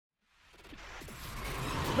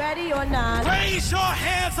Ready or not. Raise your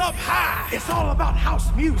hands up high. It's all about house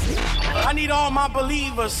music. I need all my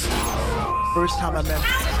believers. First time I met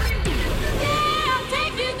I'll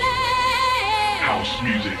take you there. House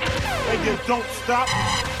music. and you don't stop.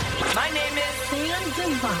 My name is Sam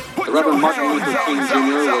Dumba. The Reverend Martin Luther King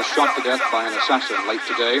Jr. was shot to death by an assassin late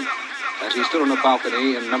today as he stood on a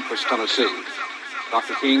balcony in Memphis, Tennessee.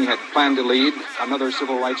 Dr. King had planned to lead another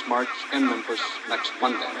civil rights march in Memphis next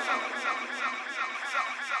Monday.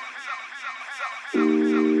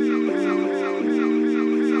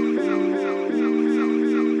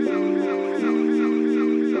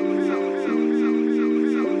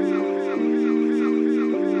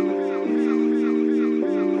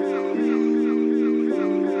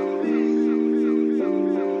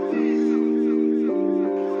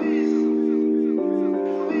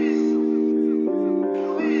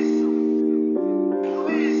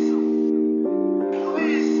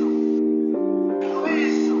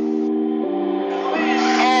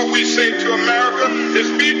 Say to America is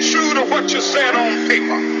be true to what you said on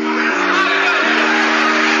paper.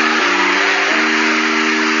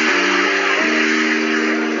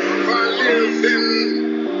 If I lived in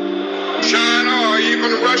China or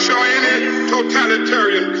even Russia or any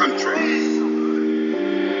totalitarian country,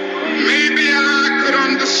 maybe I could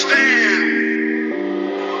understand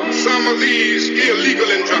some of these illegal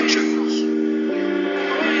injunctions.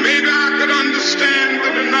 Maybe I could understand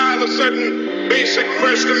the denial of certain basic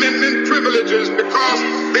First Amendment privileges because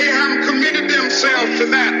they haven't committed themselves to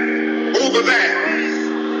that over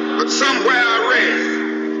there. But somewhere I read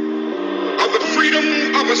of the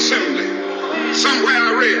freedom of assembly. Somewhere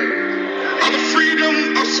I read of the freedom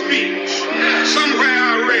of speech. Somewhere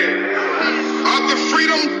I read of the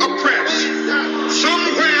freedom of press.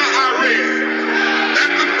 Somewhere I read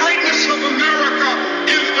that the greatness of America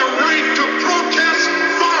is the right to protest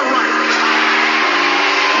far right.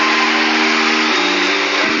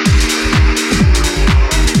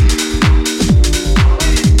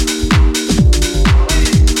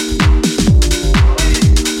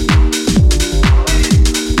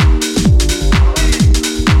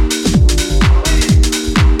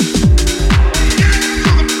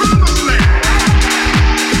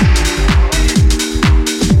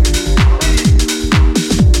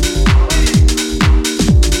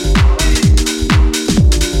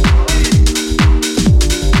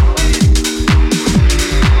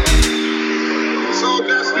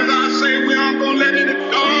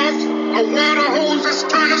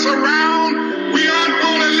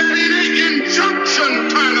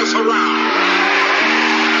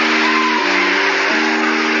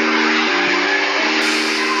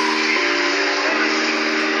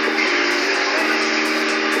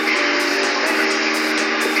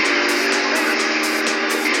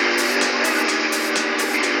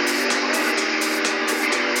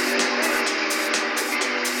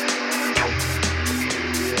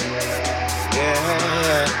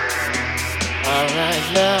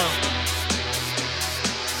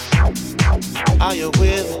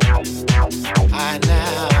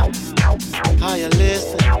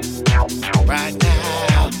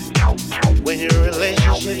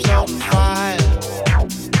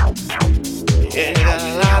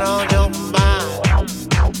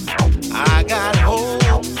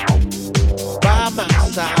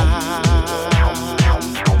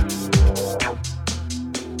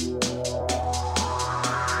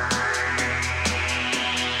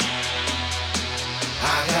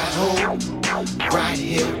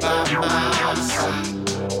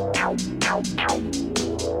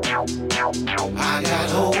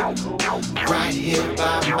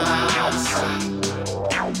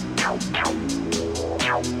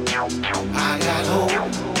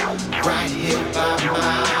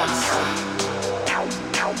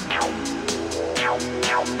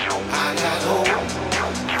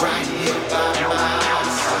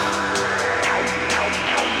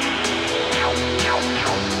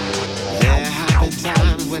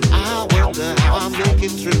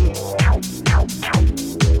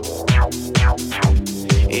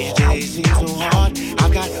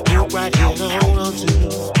 Hold on to.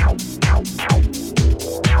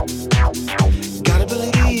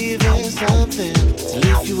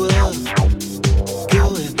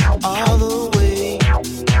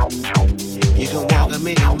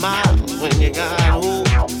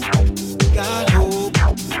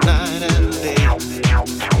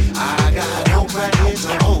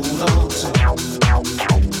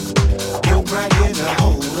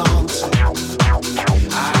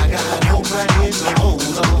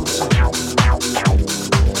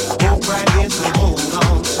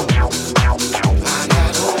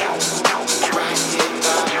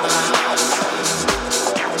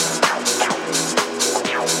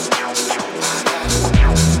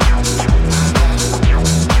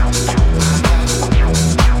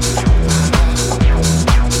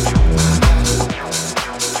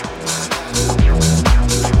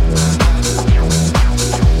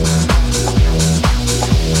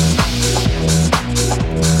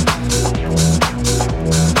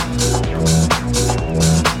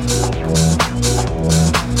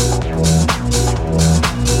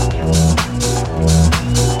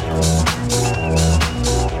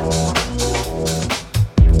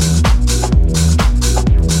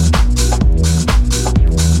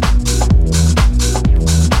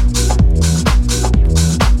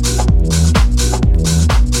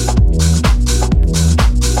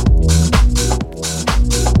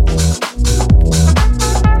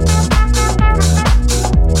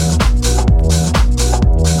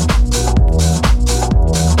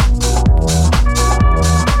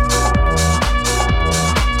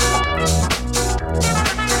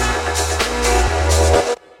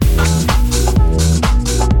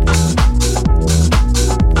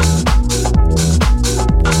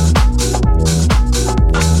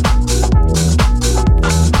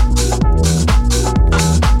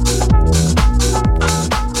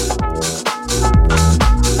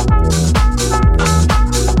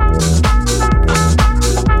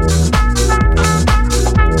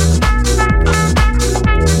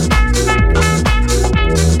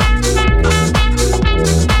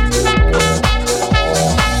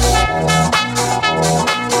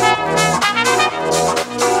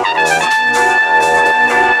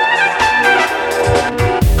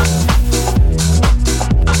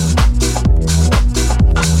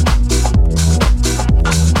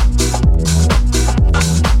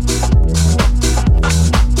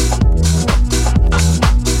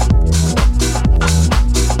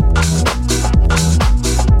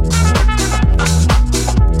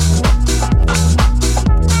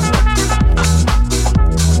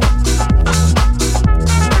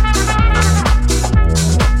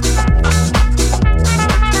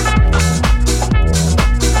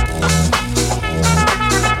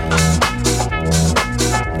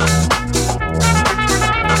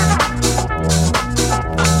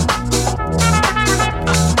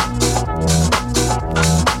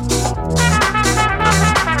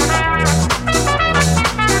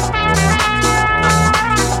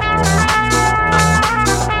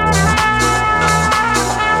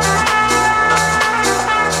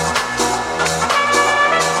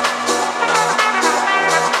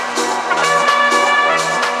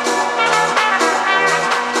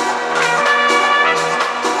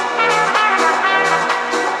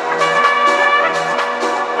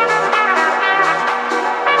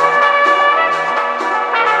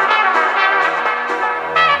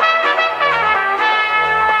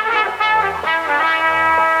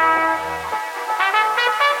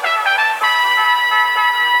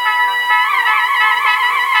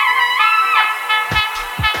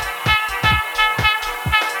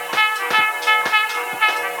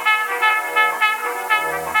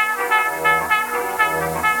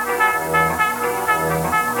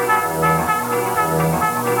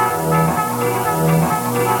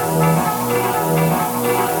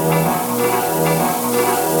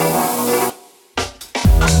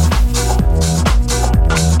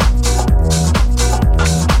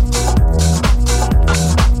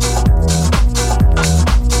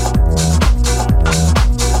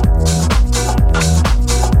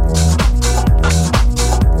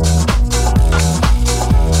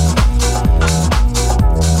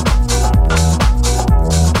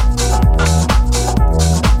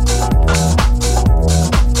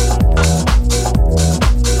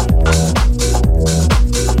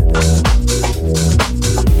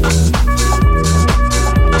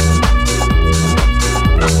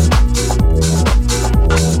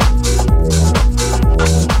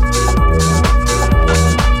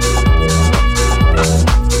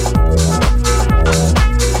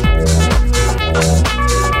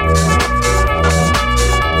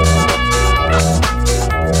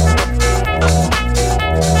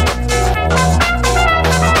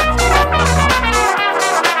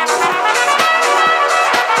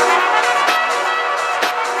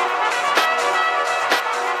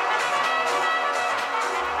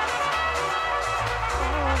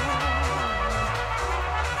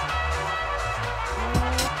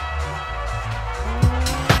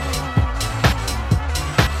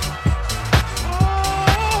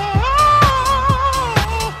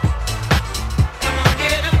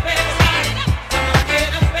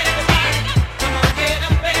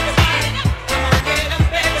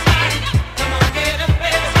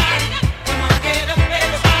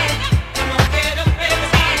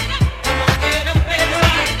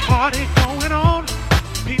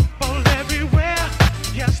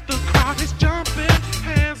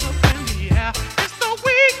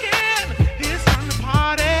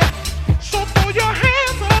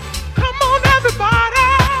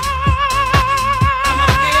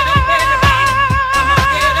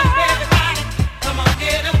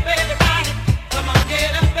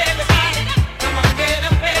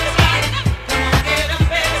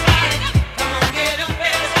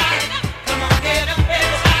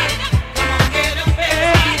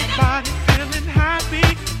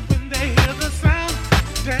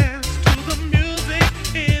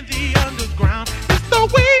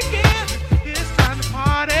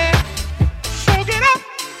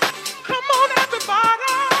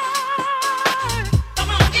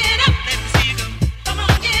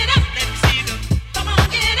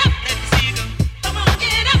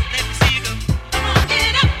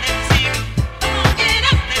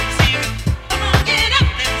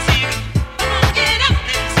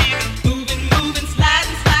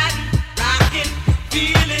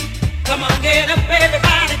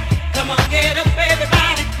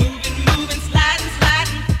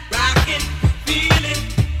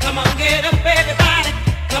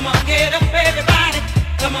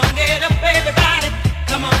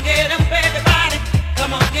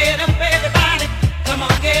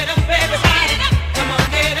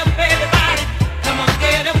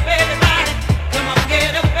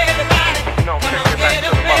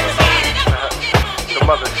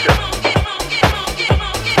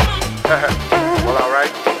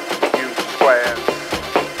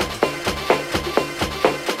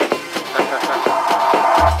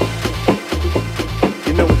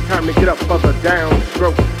 Get up for the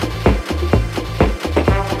downstroke.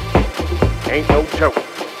 Ain't no joke.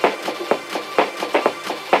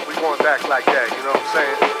 We going back like that, you know what I'm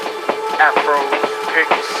saying? Afros,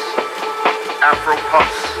 picks, Afro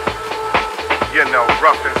puffs, you know,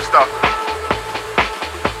 rough and stuff.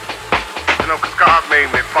 You know, 'cause God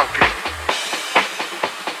made me funky.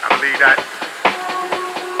 I believe that.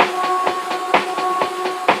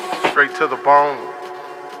 Straight to the bone.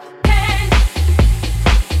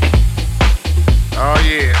 Oh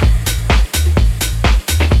yeah.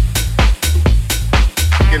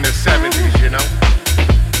 In the 70s, you know.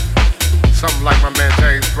 Something like my man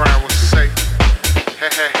James Brown would say. Hey,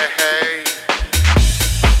 hey, hey, hey.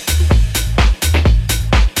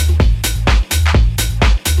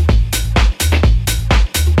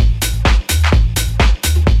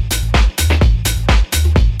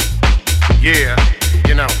 Yeah,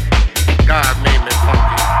 you know, God made me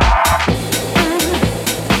funky.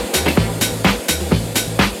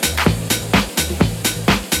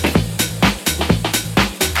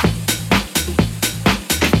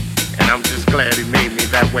 And I'm just glad he made me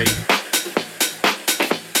that way.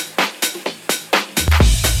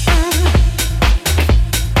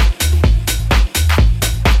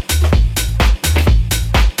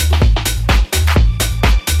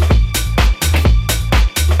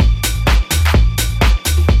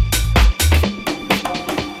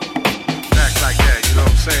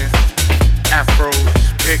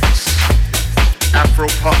 Afro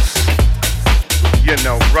puffs, you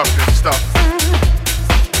know, rough and stuff.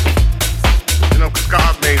 You know, 'cause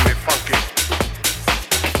God made me funky.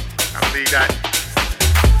 I believe that.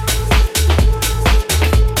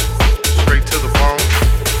 Straight to the bone.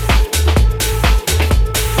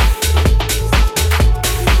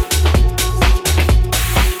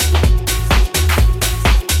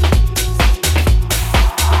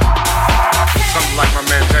 Something like my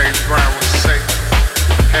man James Brown would say.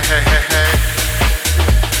 Hey, hey, hey, hey.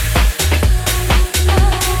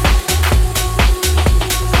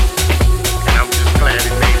 And I'm just glad he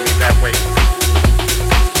made me that way.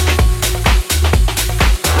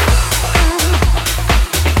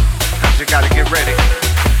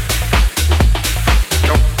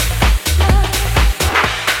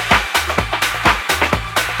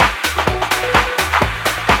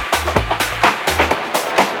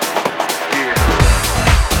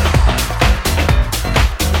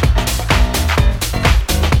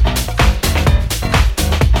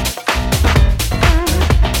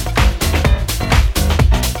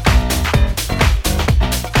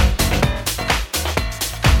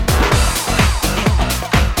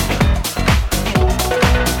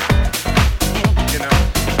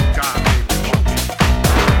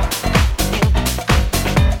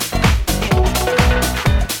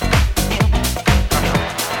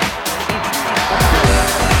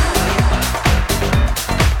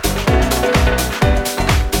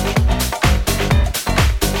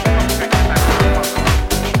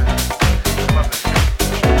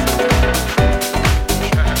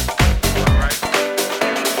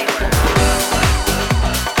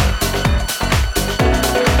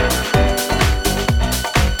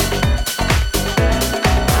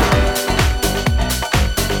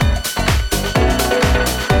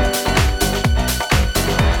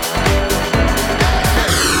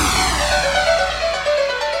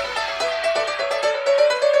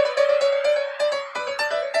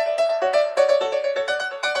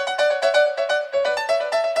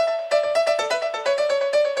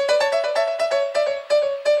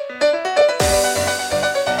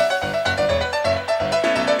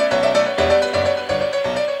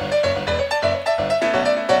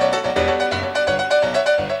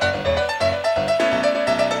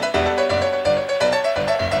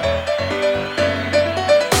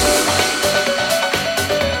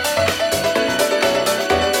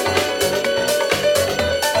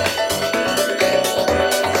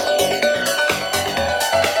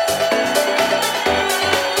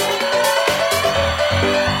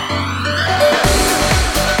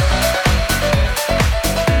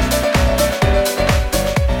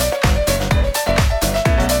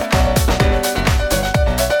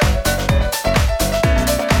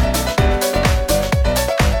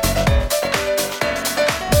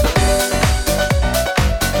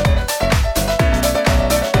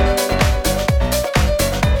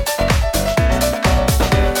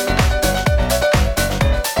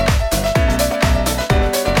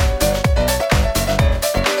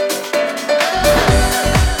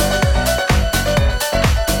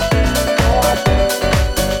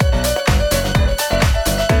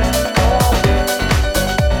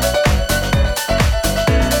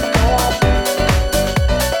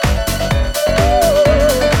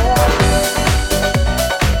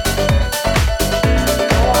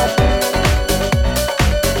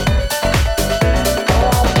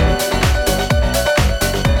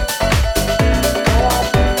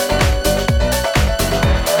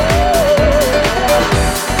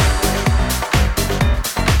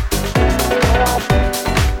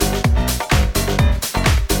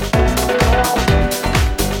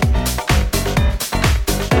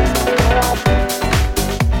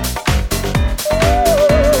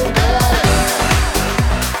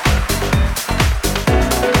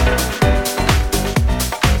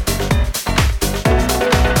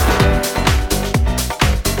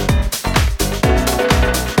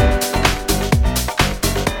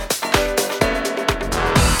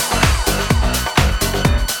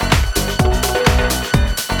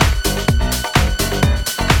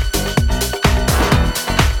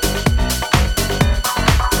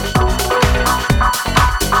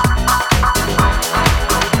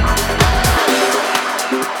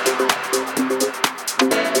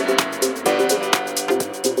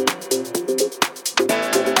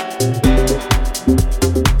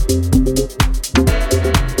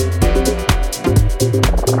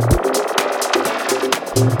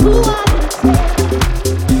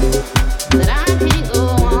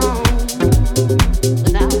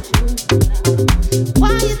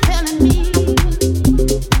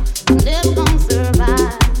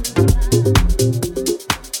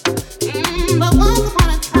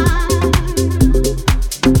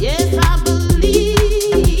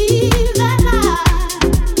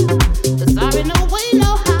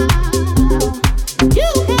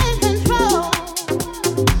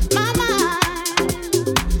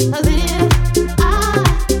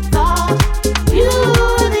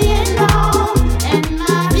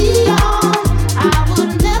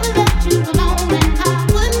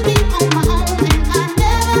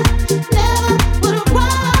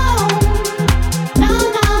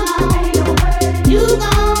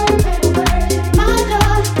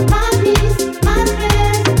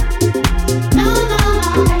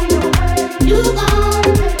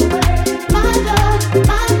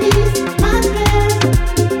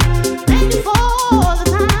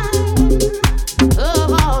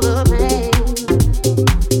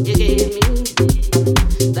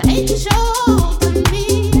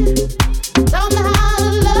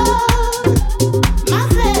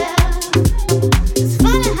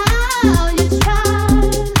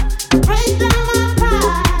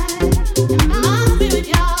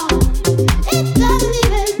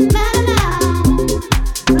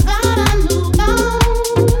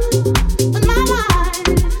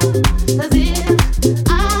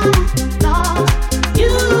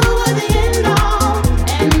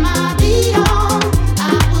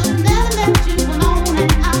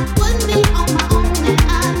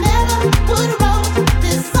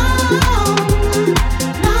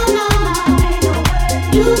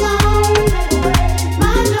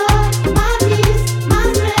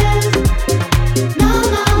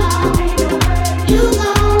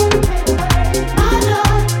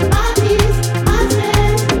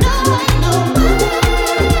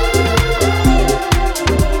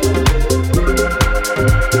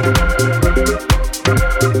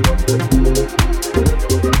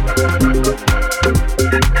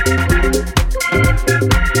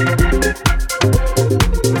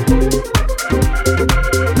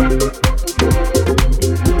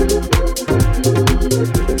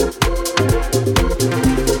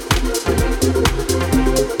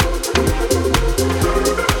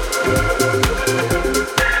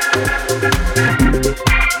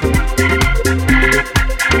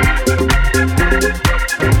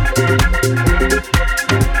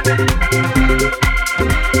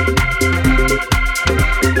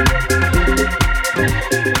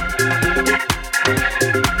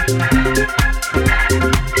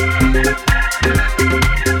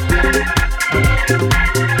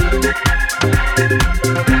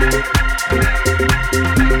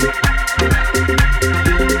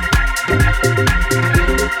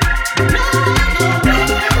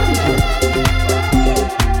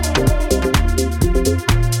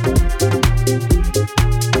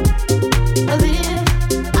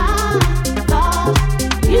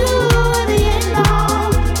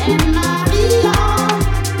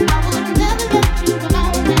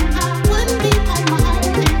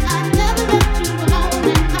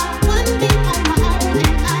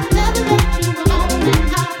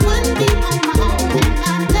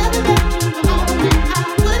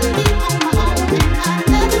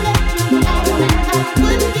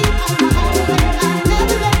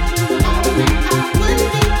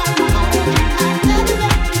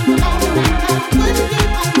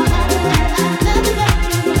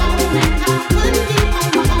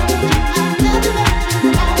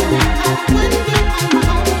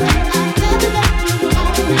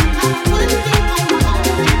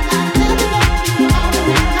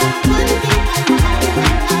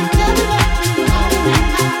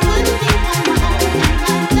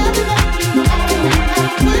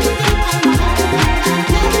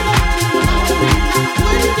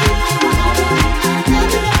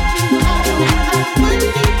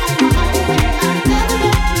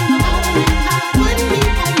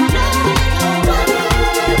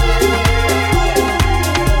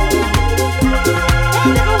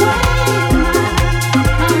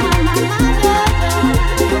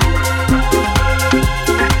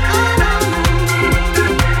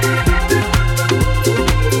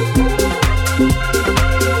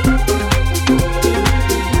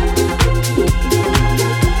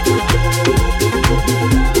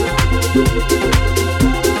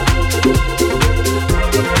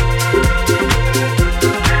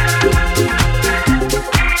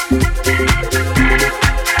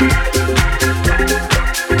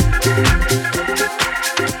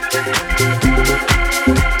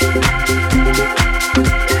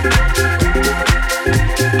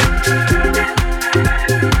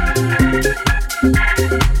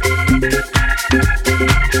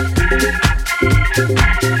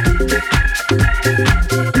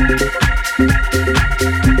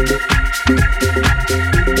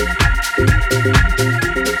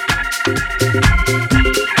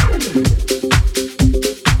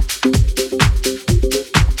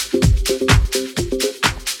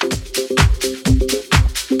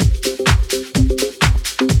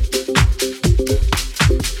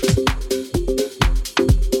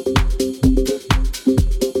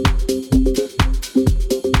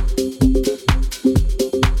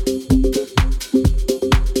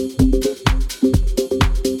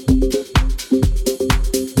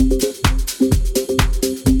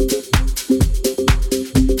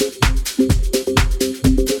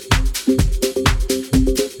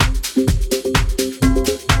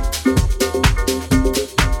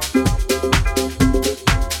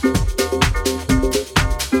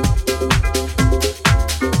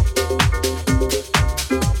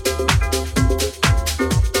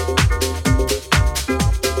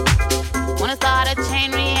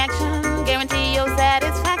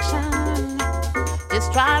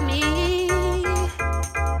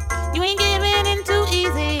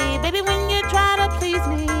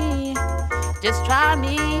 Just try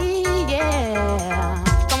me, yeah.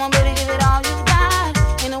 Come on, baby, give it all you got.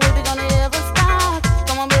 Ain't no way we gonna ever stop.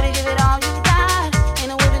 Come on, baby, give it all you got. Ain't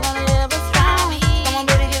no way we gonna ever stop. Come on,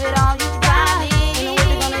 baby, give it all you got. Ain't no way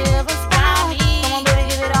we gonna ever stop. Come on, baby,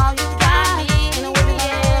 give it all you got. Ain't no way we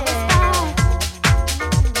gonna ever stop.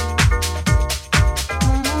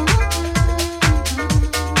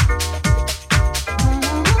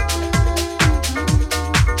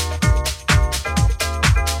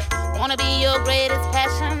 Wanna be your greatest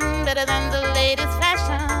passion.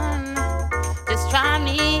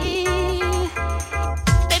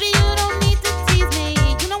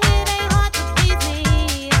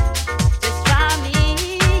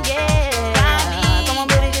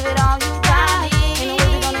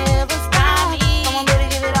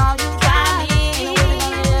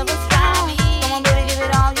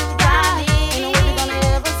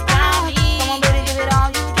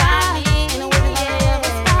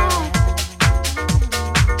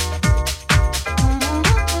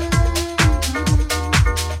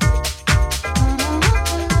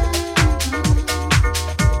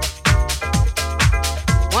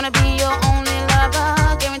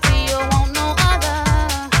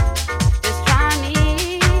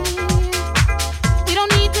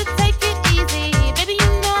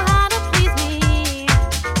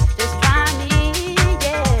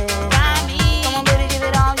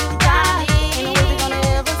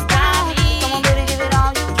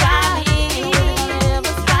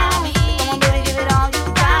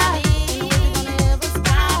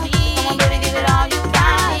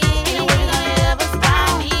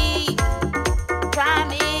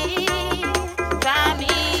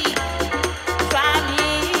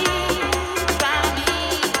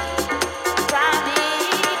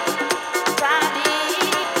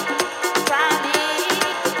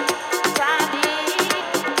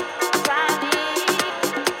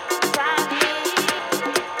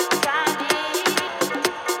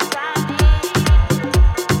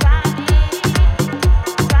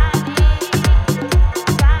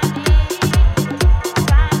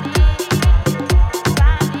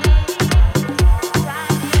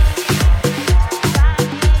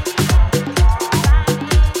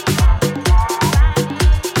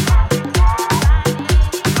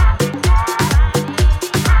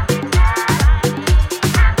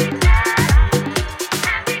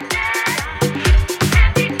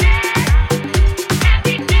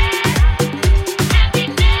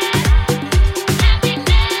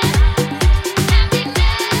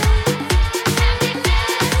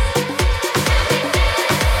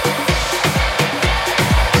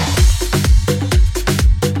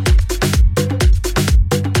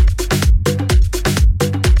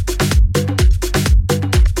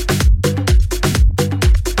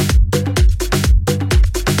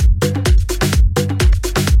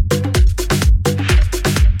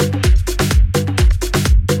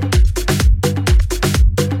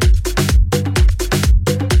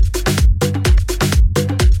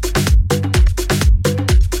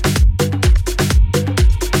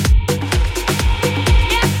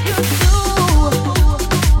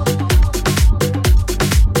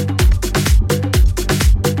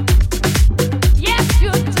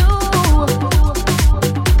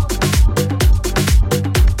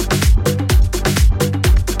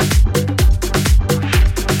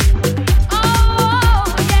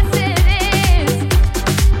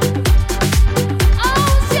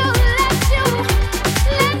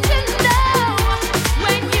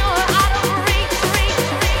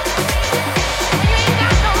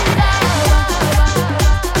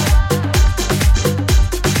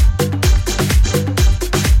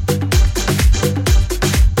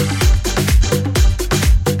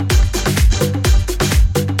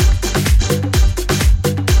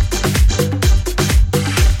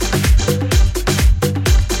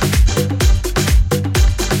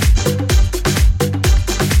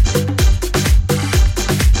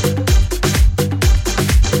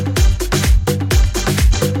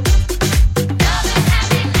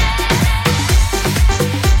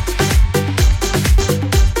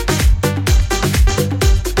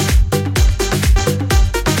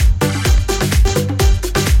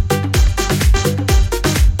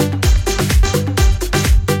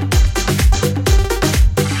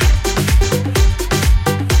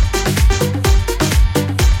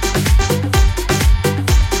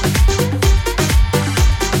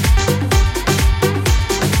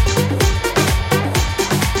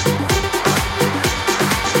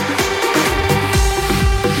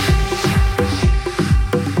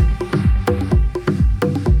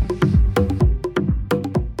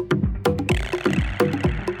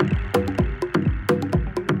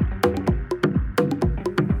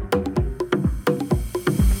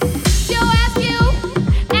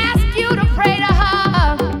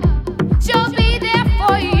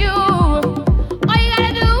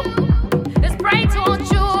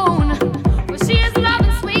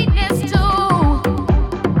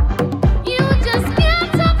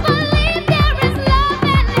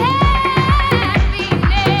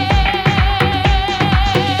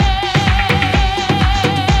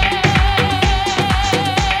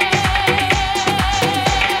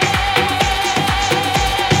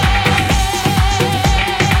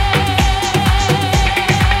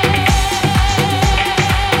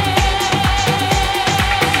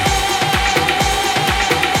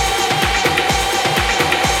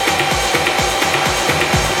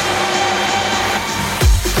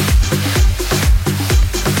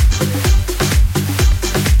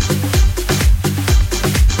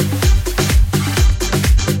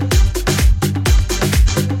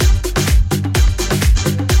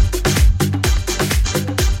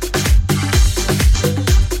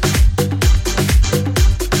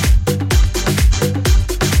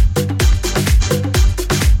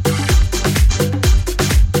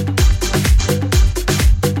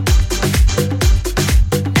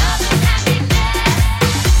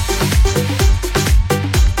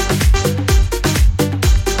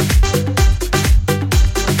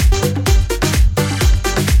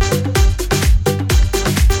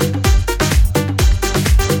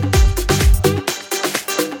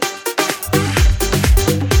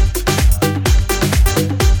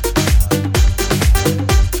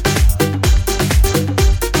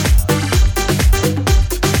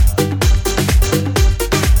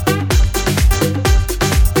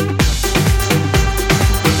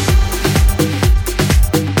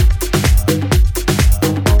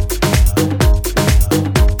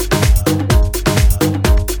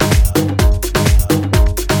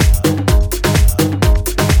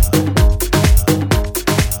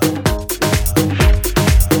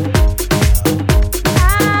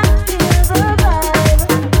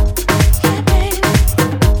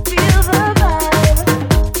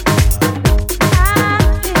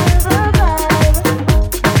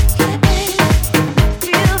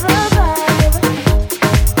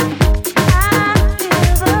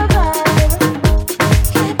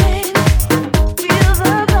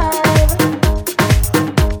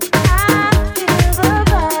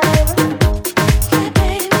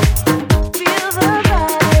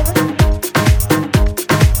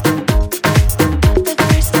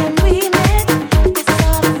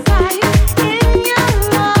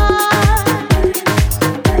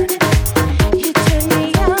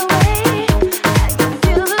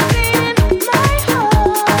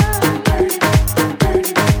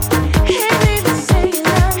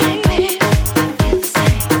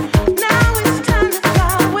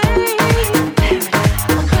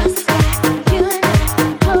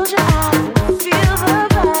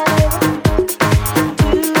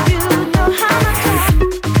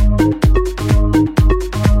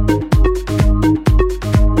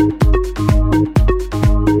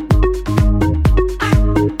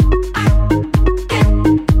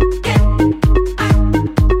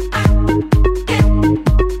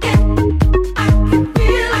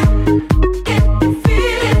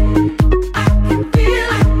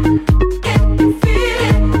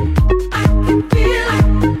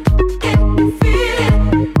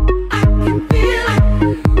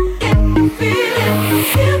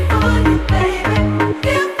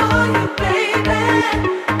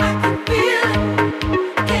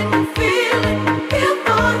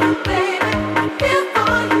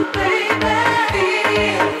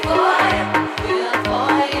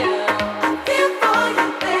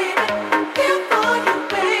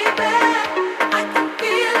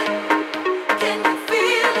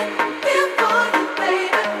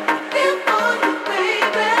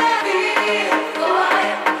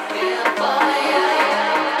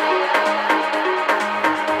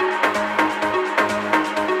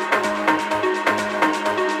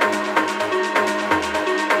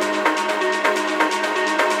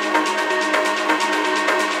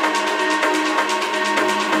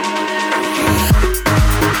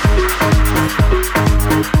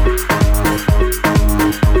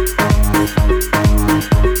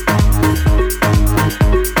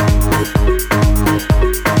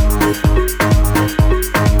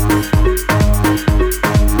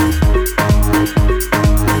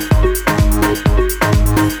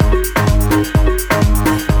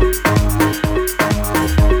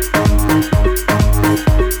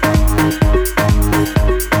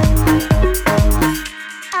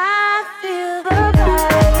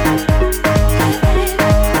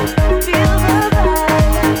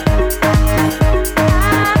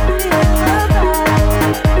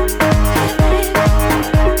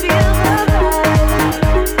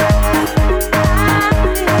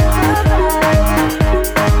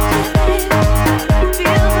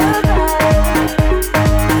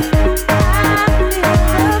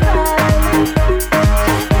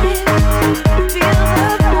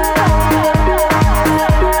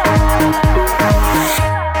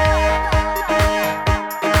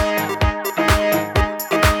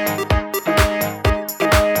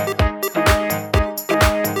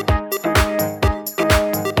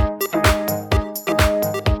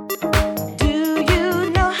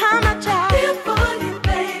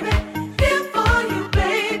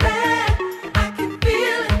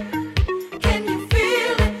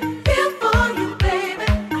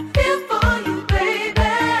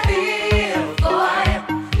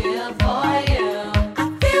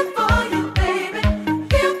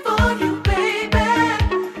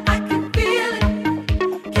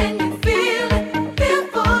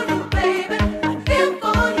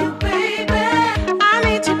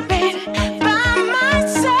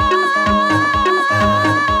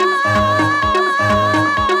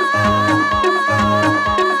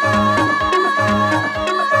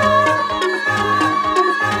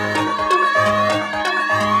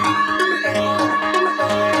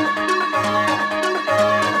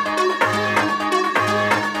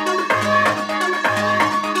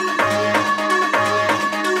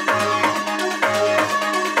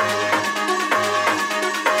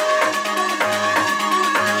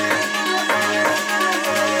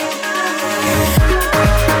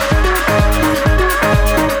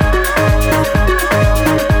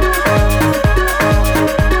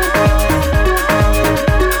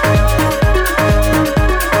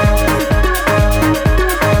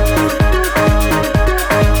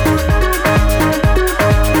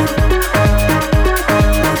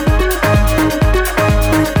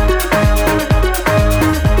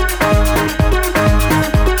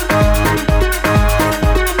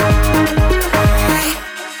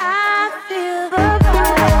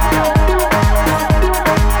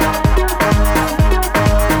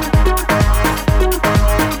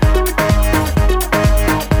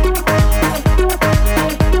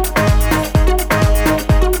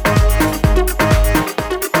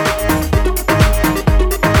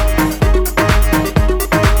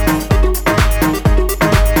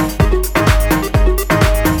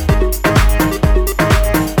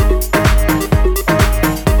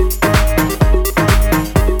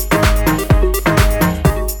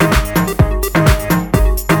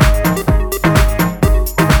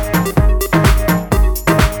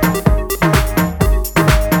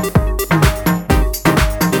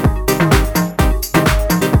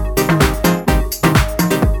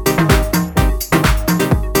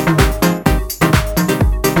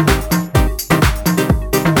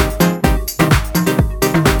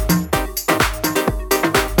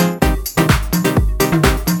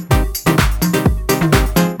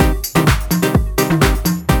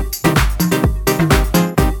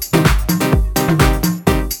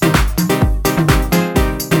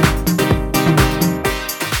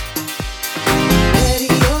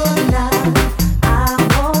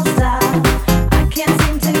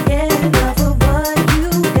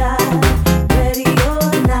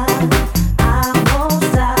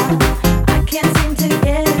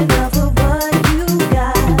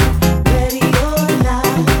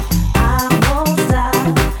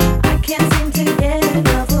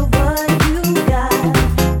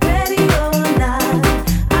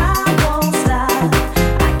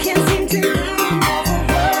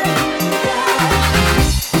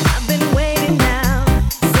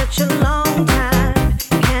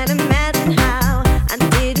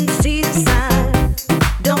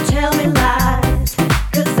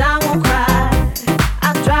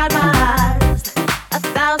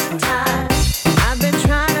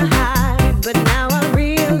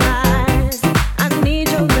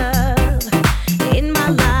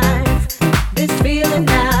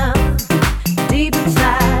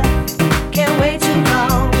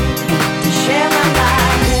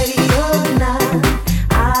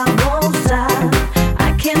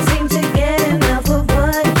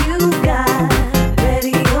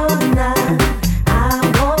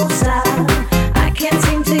 Can't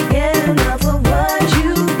seem to get enough of what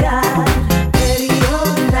you got.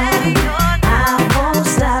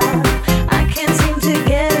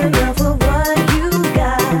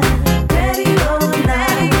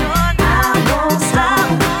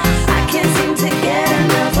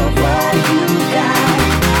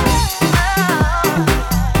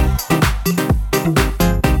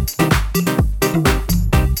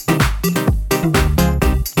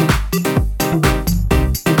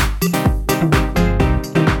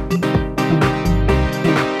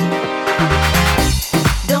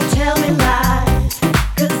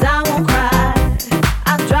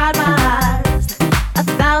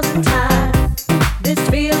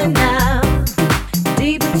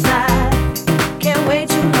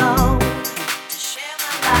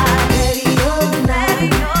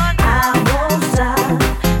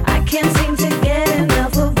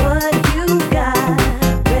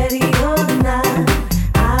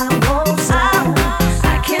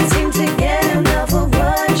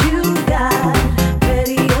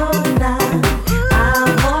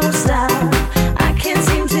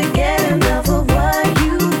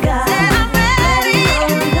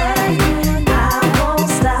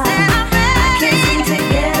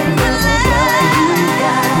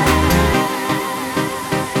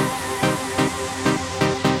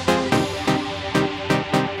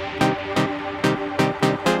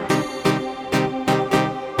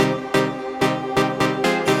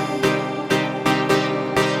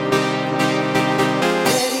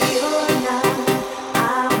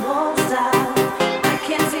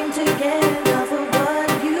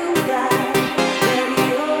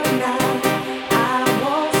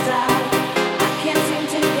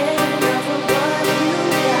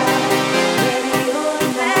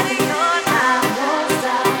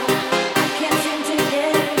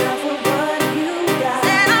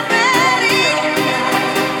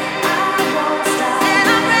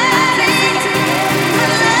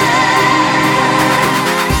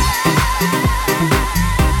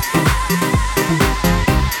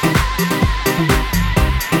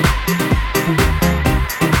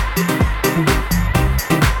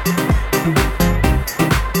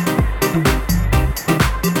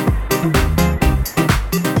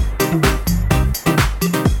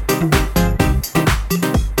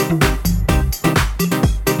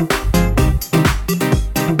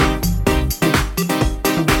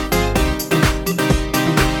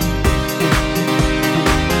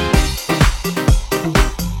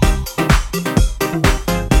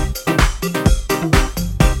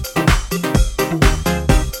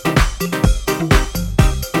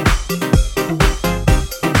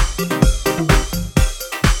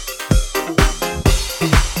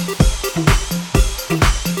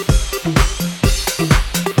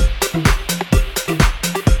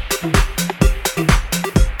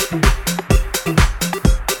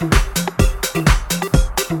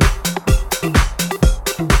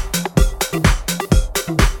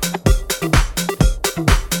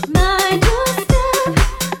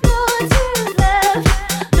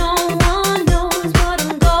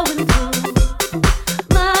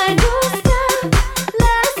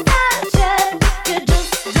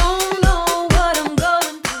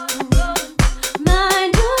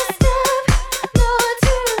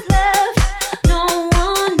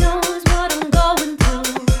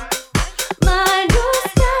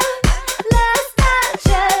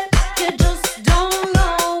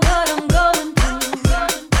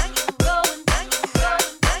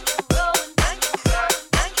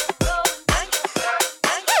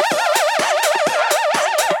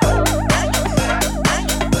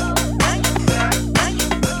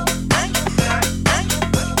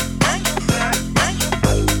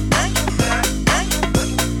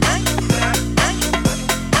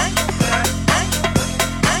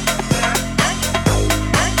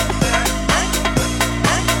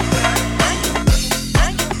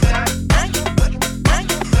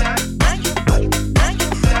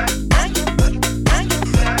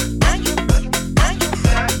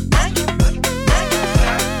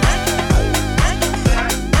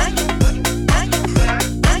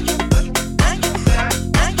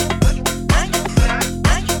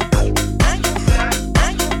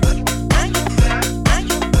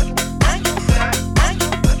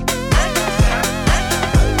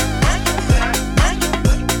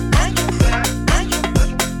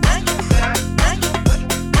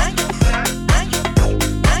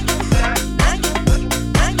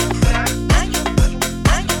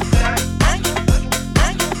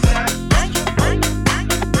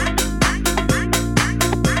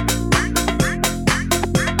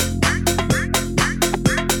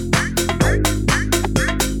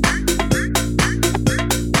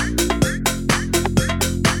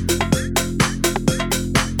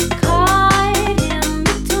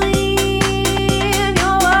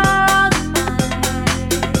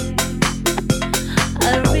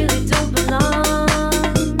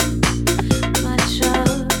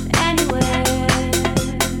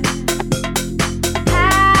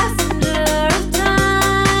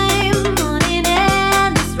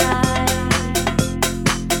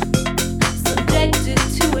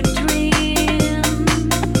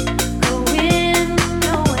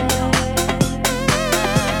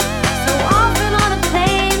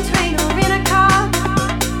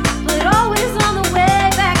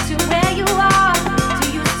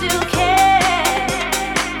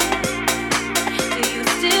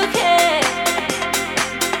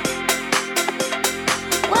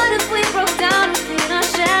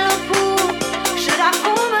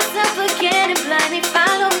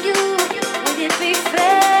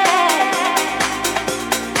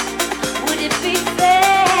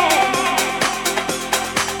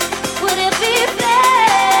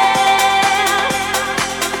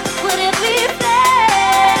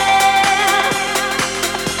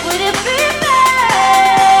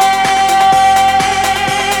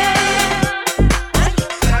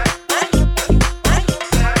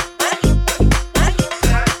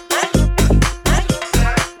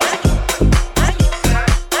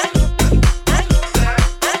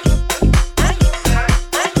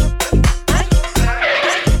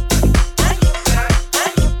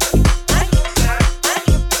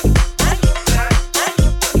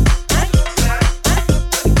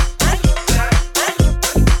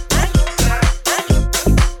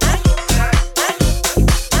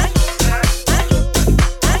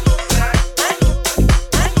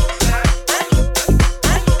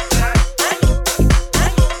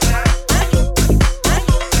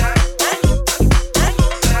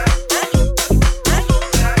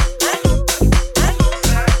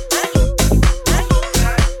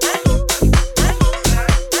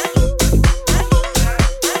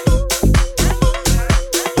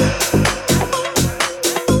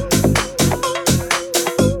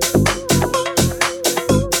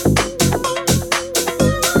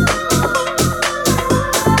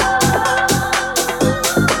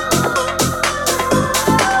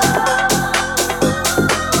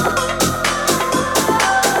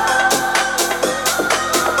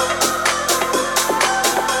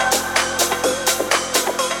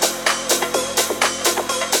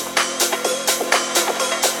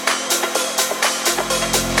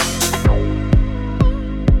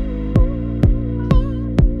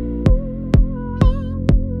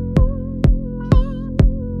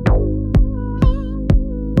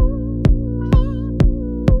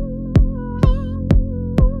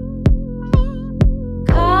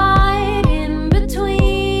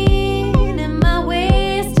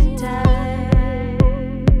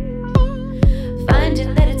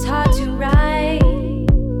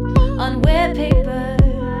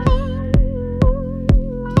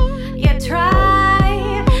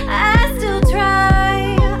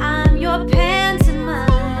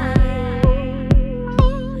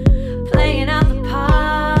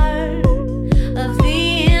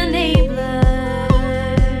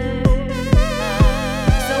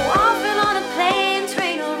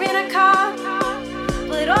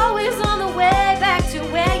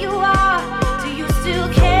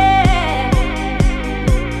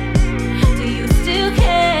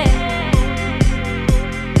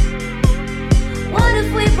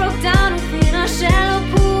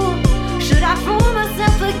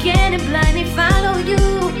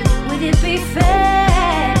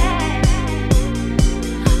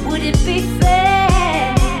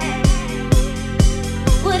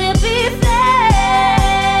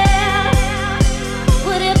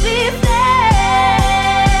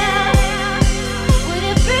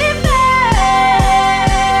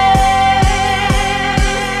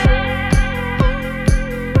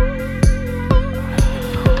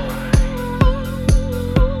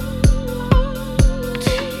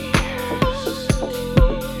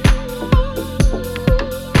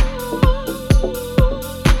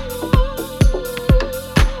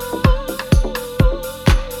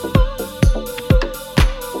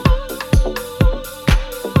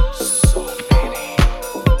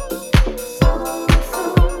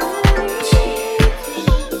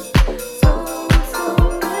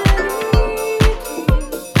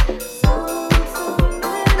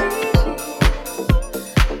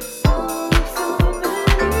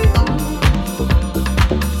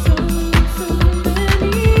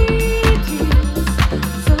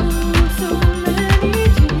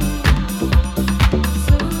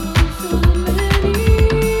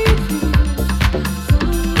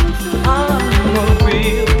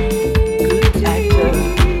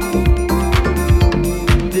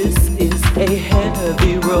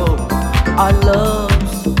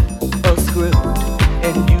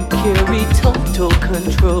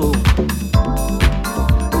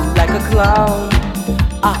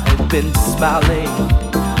 been smiling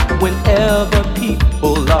whenever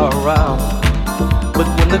people are around. But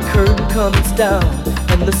when the curtain comes down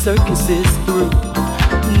and the circus is through,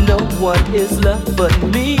 no one is left but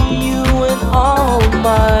me, you, and all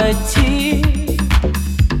my tears.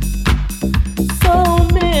 So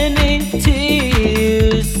many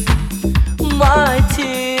tears, my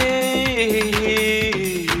tears.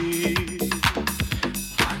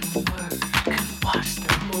 One word can wash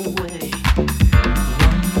them away.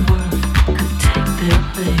 One word could take their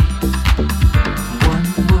place. One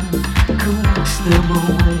word could wash them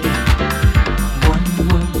away. One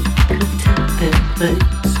word could take their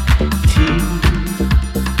place. Tears.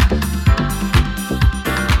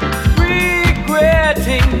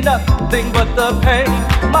 Regretting nothing but the pain.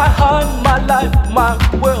 My heart, my life, my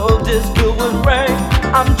world is filled with rain.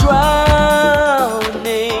 I'm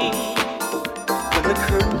drowning. When the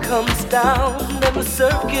curtain comes down and the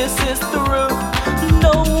circus is through,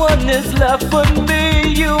 no one is left but me,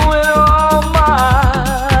 you, and all my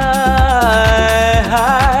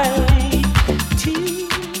tears.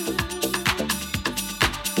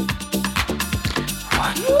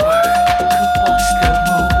 One word could wash them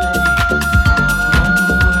away. One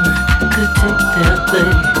word could take their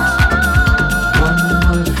place. One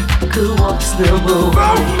word could wash them away. So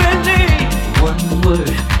many, One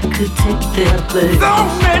word could take their place. so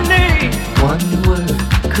many, One word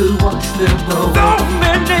could wash them away. so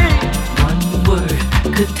many, One word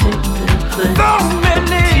could take their place. so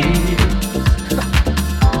many,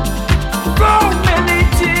 so many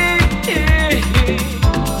tears.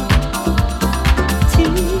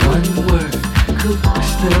 One word could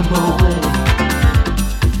wash them away.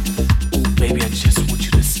 Ooh, baby, I just want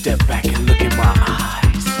you to step back and look in my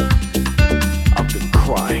eyes. I've been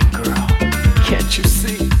crying, girl. Can't you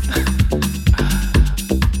see?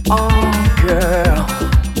 Oh, girl.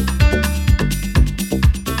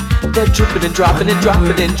 They're dripping and dropping and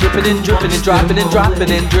dropping and dripping and dripping and dropping and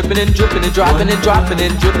dropping and dripping and dripping and dropping and dropping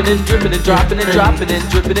and dripping and dripping and dropping and dropping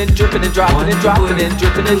and dripping and dripping and dropping and dropping and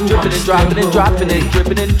dripping and dripping and dropping and dropping and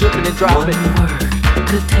dripping and dripping and dropping. One word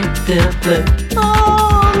could take their place.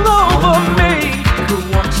 All over me.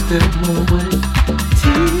 Could wash them away.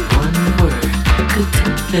 One word could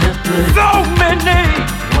take their place. So many,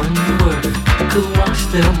 One word could wash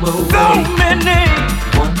them so away. many,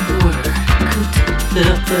 One word could take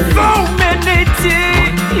their place. so many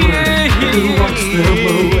Could wash them tears.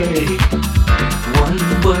 away. One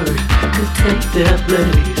word could take their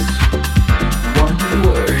place. One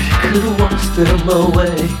word could wash them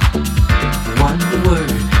away. One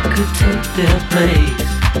word could take their place.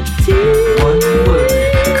 One word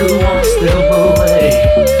could wash them away.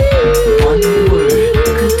 One word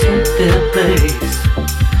could take their place.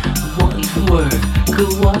 One word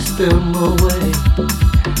could wash them away.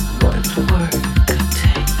 One word could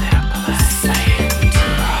take their place. Say it.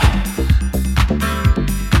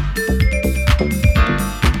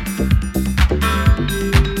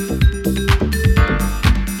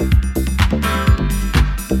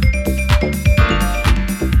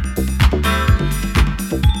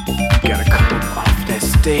 Gotta come off that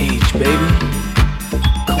stage, baby.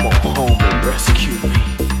 Come on home and rescue me.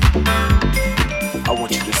 I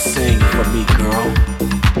want you to sing for me, girl.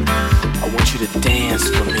 I want you to dance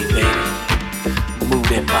for me, baby. Move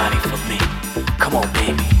that body for me. Come on,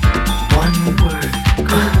 baby. One word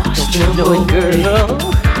could wash Don't you them know it, away. girl?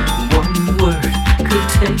 One word could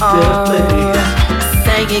take their place.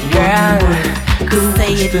 Say it, girl. Could Say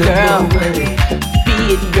wash it, them girl. away. Be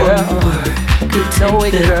it, One girl. word could Know take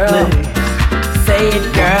it, their girl. place. Say it,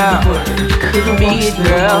 girl. Could Be wash it, them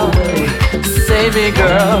girl. away. Save me,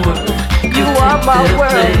 girl. You are my Their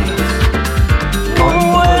world. place. Move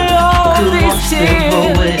away all Could these wash them tears.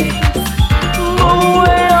 away. Move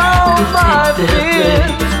away all Could my take their fears.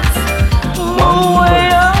 place. Move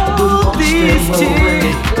away all these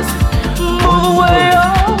tears. Move away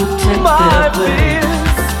all my fears.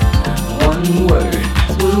 One word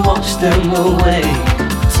will wash them away.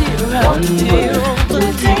 Tear One after tear word over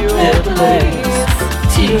will take tear their over place.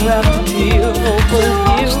 tear after tear over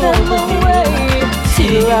here over here.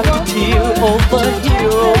 Tear after tear over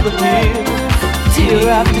here over here. Tear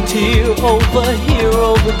after tear over here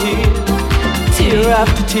over here. Tear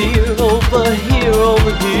after tear over here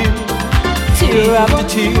over here. Tear after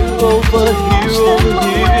tear over here over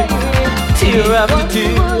here. Tear after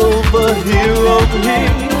tear over here over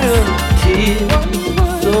here. Tears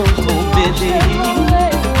so many.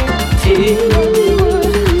 Tears.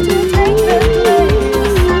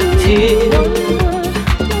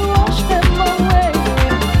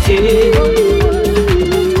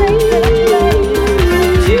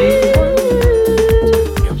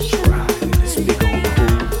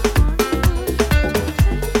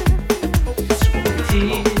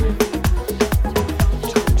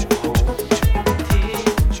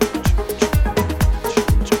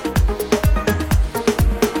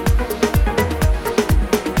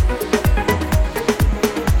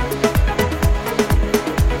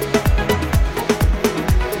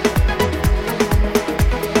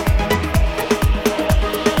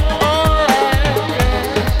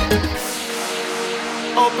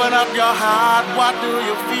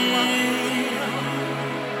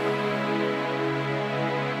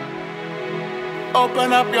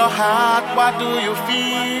 Open up your heart, what do you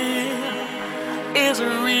feel? Is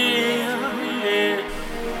it real? Yeah.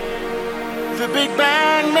 The Big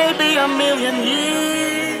Bang may be a million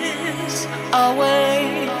years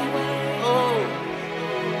away. Oh.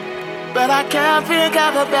 But I can't think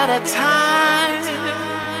of a better time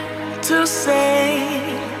to say,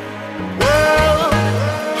 well,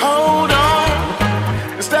 hold on.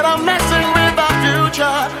 Instead of messing with our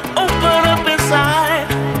future, open up inside.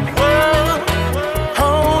 Well,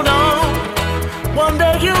 hold on. One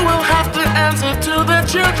day you will have to answer to the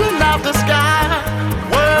children of the sky.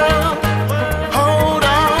 Well, hold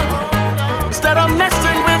on. Instead of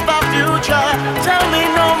messing with our future, tell me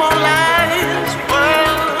no more lies.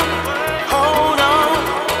 Well, hold on.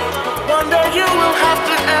 One day you will have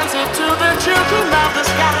to answer to the children of the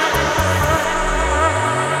sky.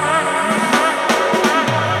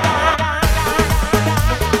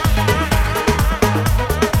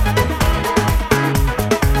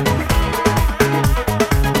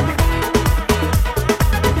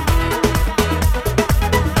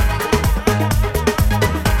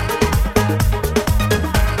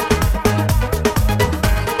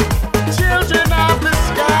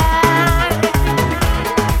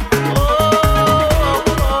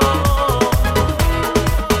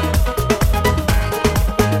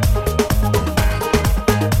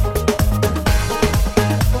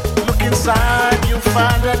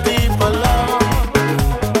 Find a deeper love,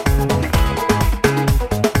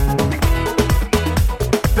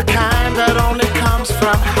 the kind that only comes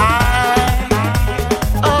from high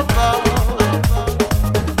above.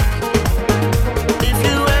 If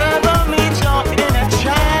you ever meet your inner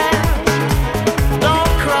child,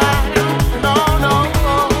 don't cry, no, no.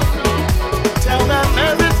 Tell them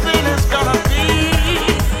everything is gonna be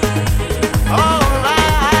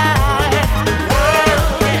alright. Well,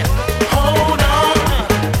 hold on.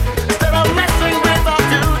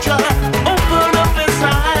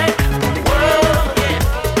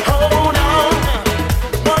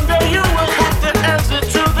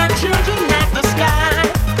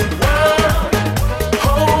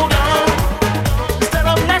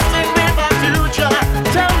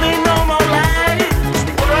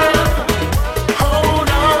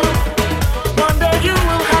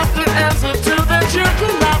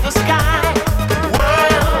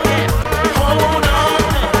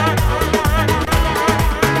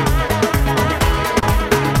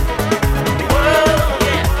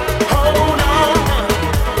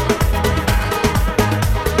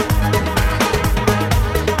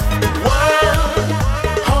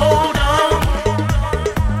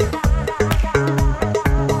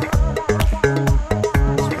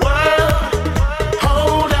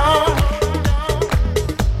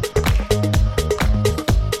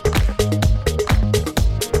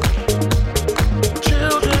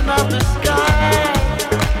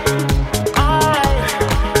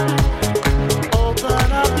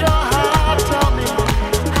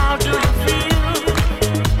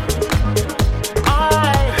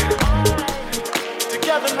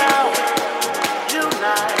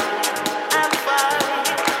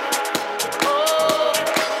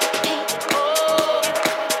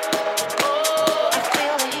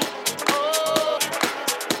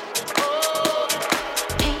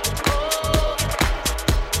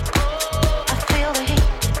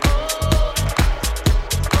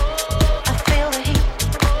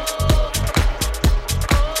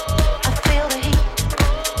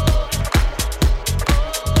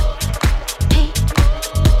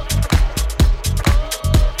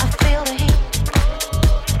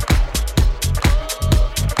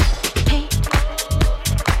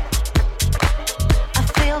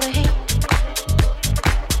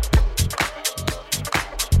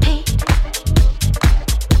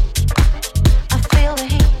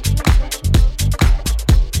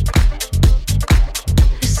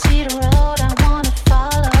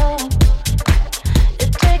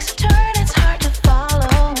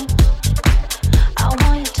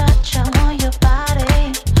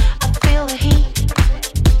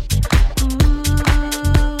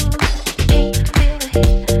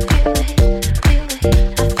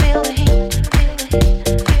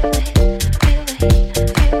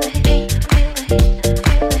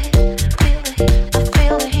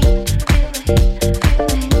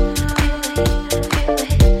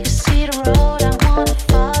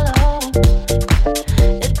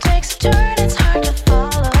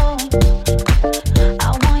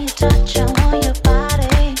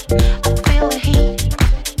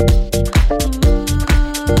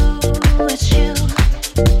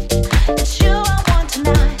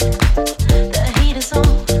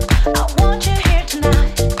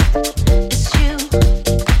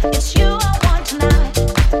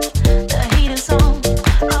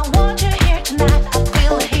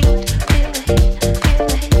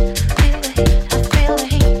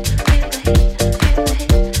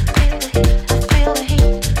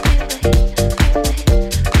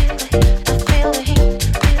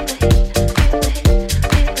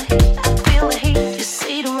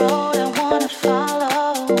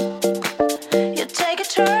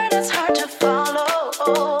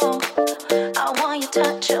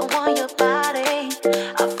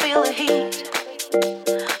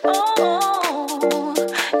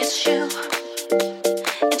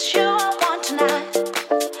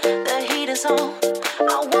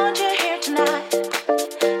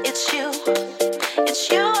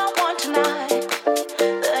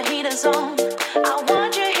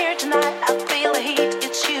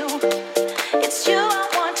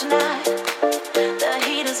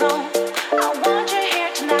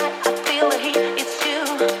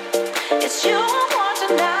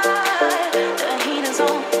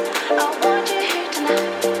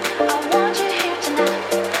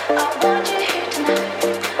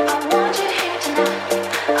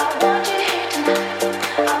 I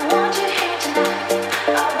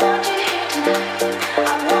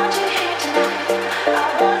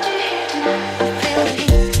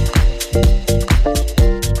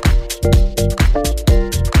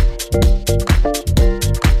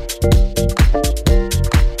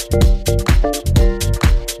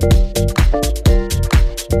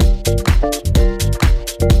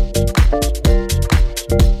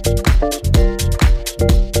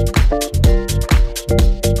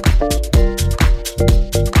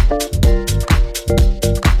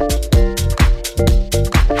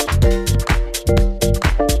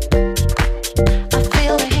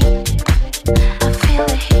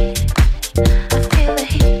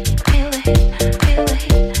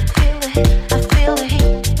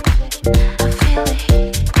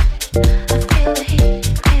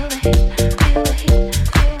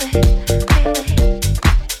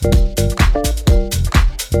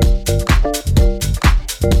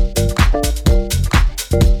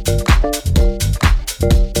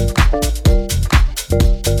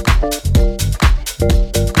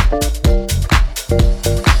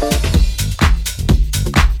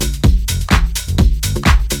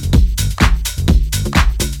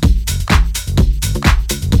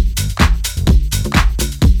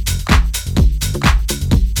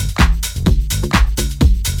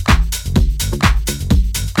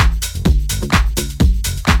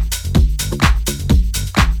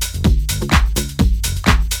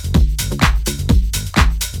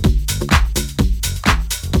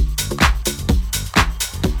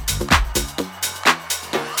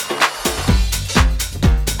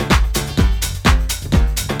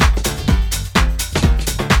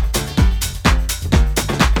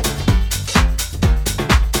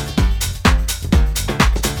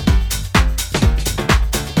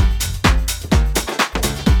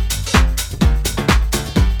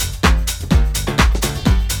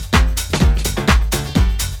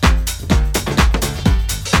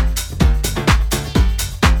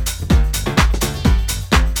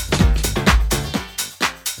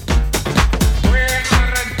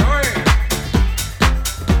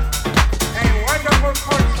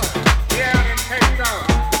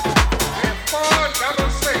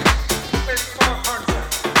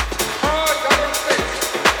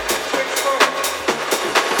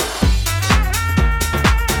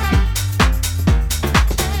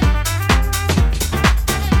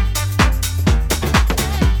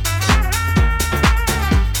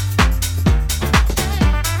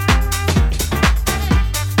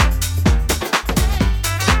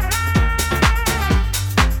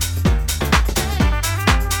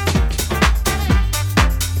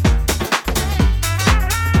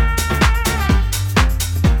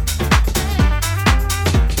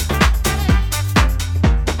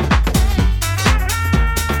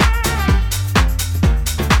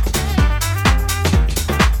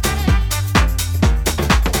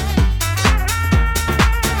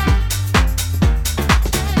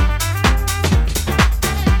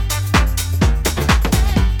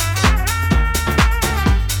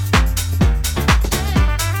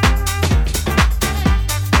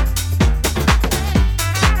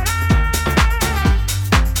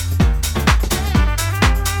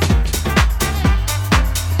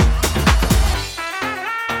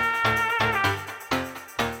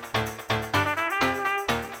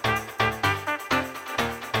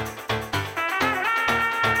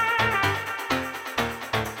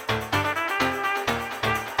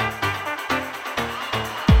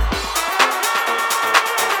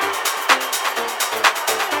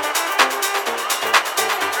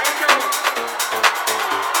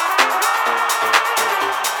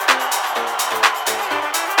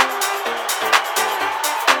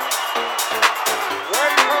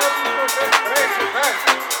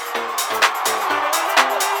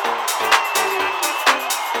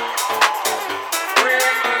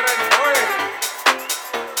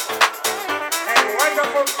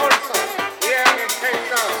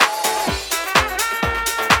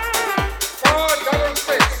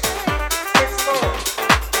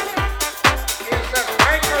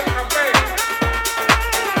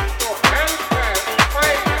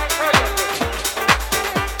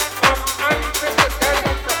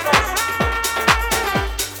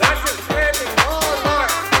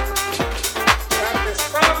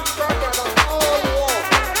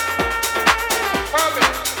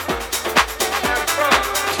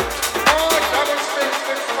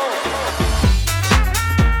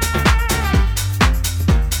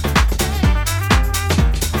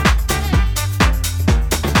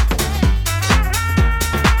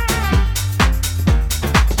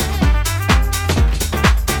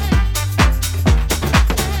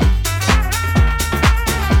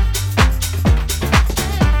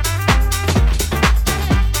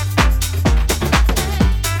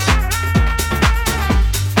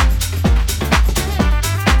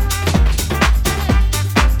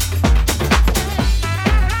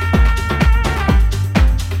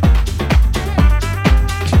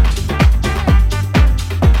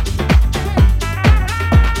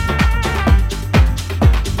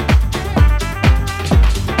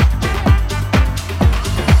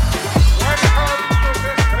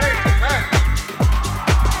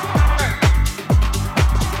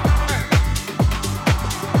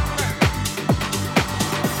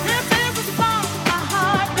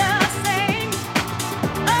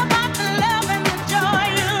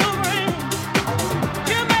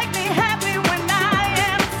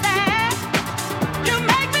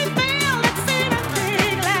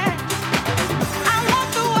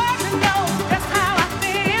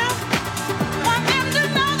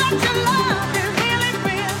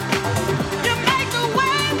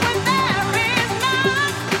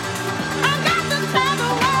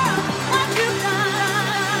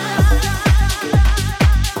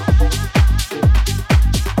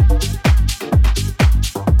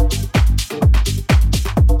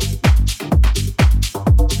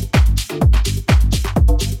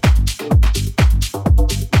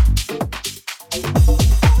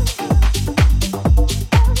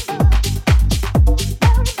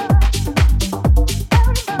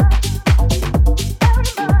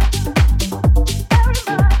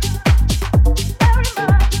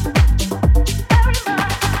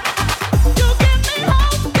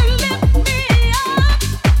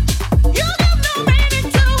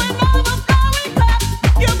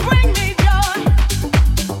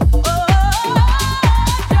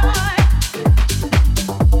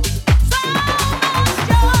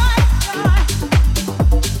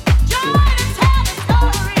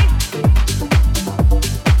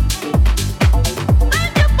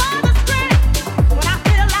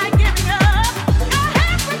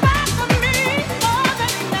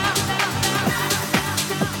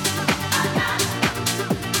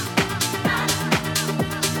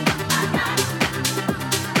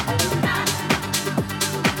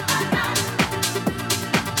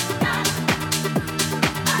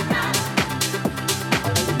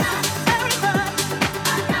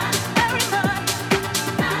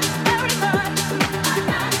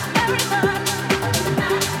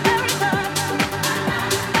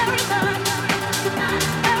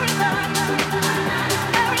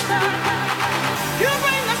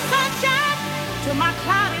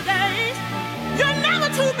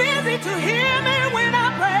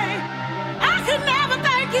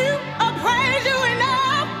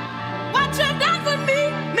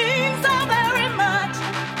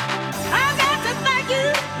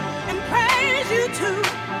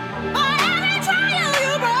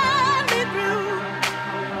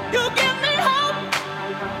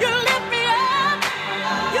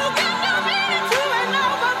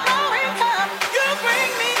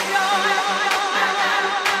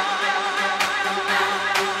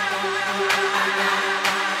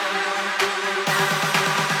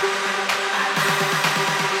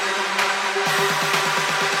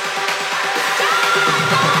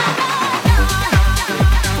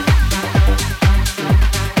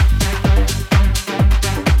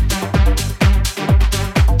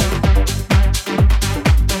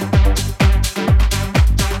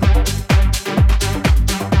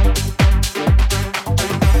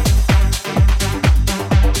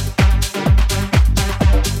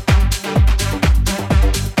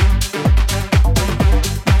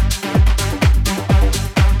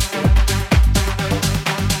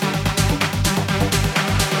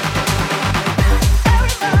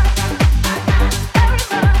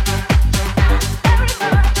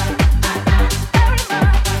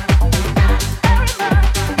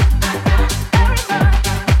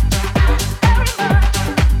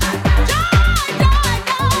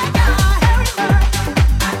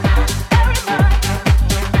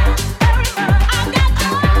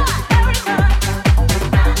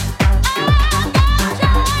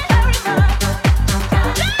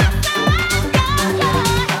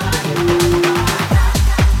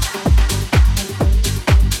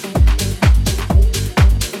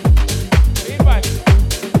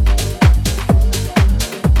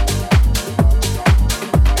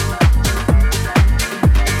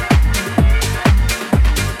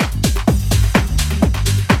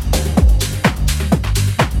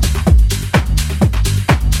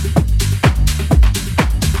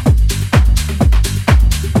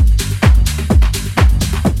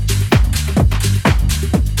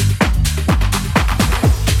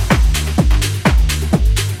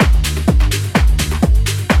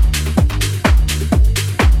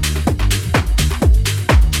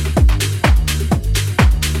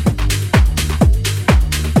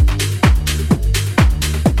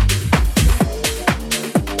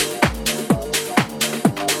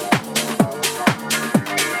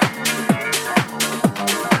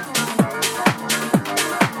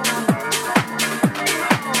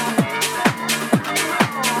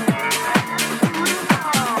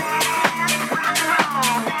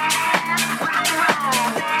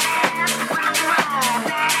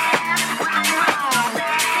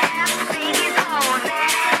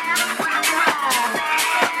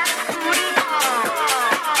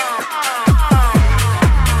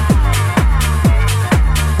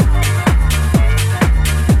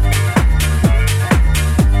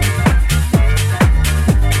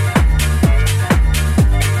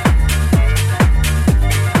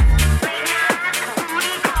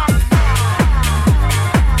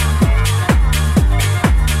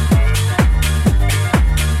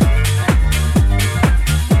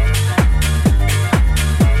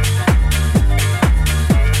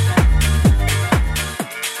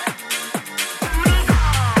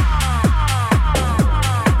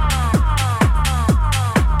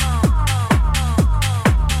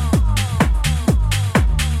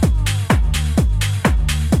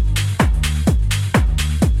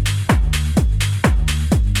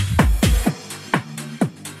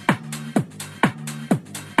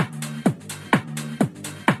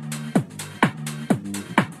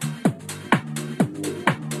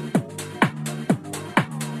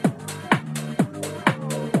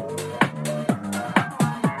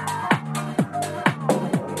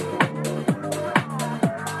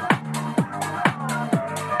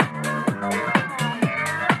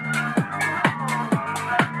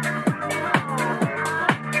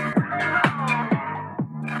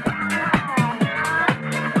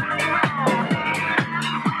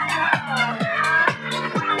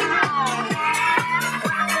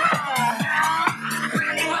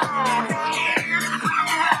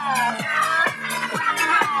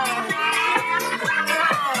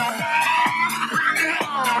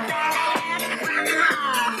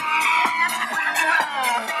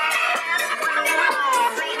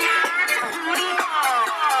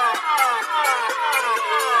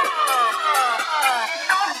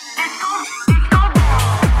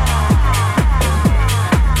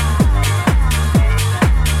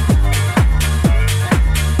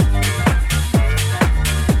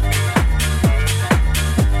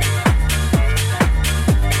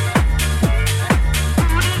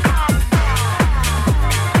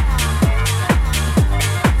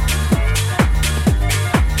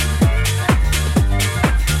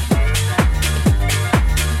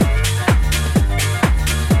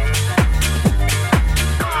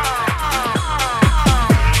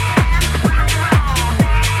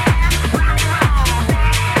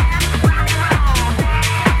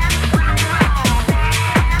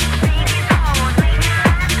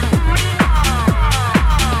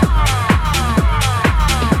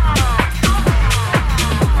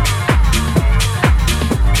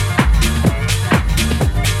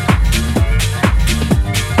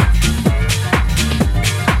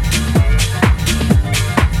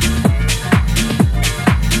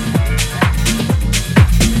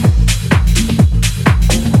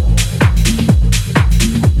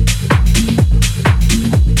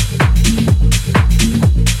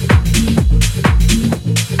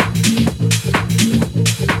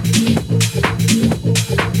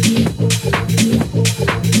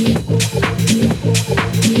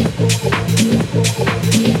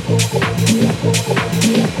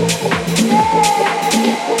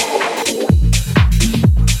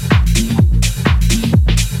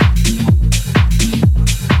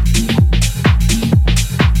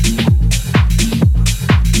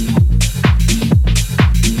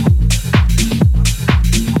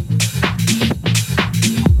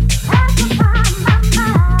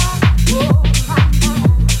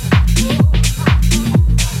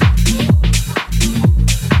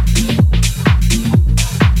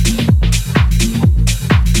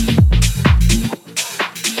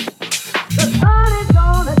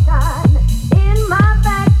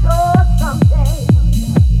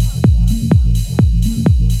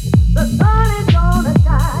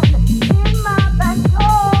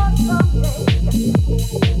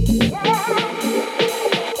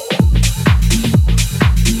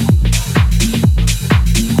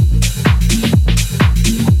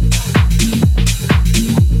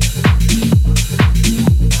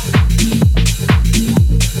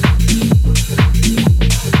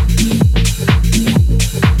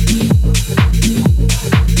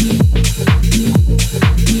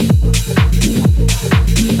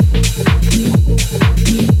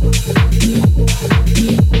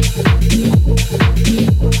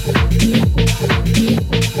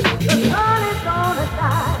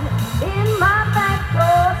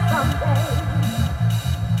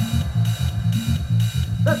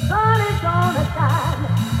The sun is gonna shine.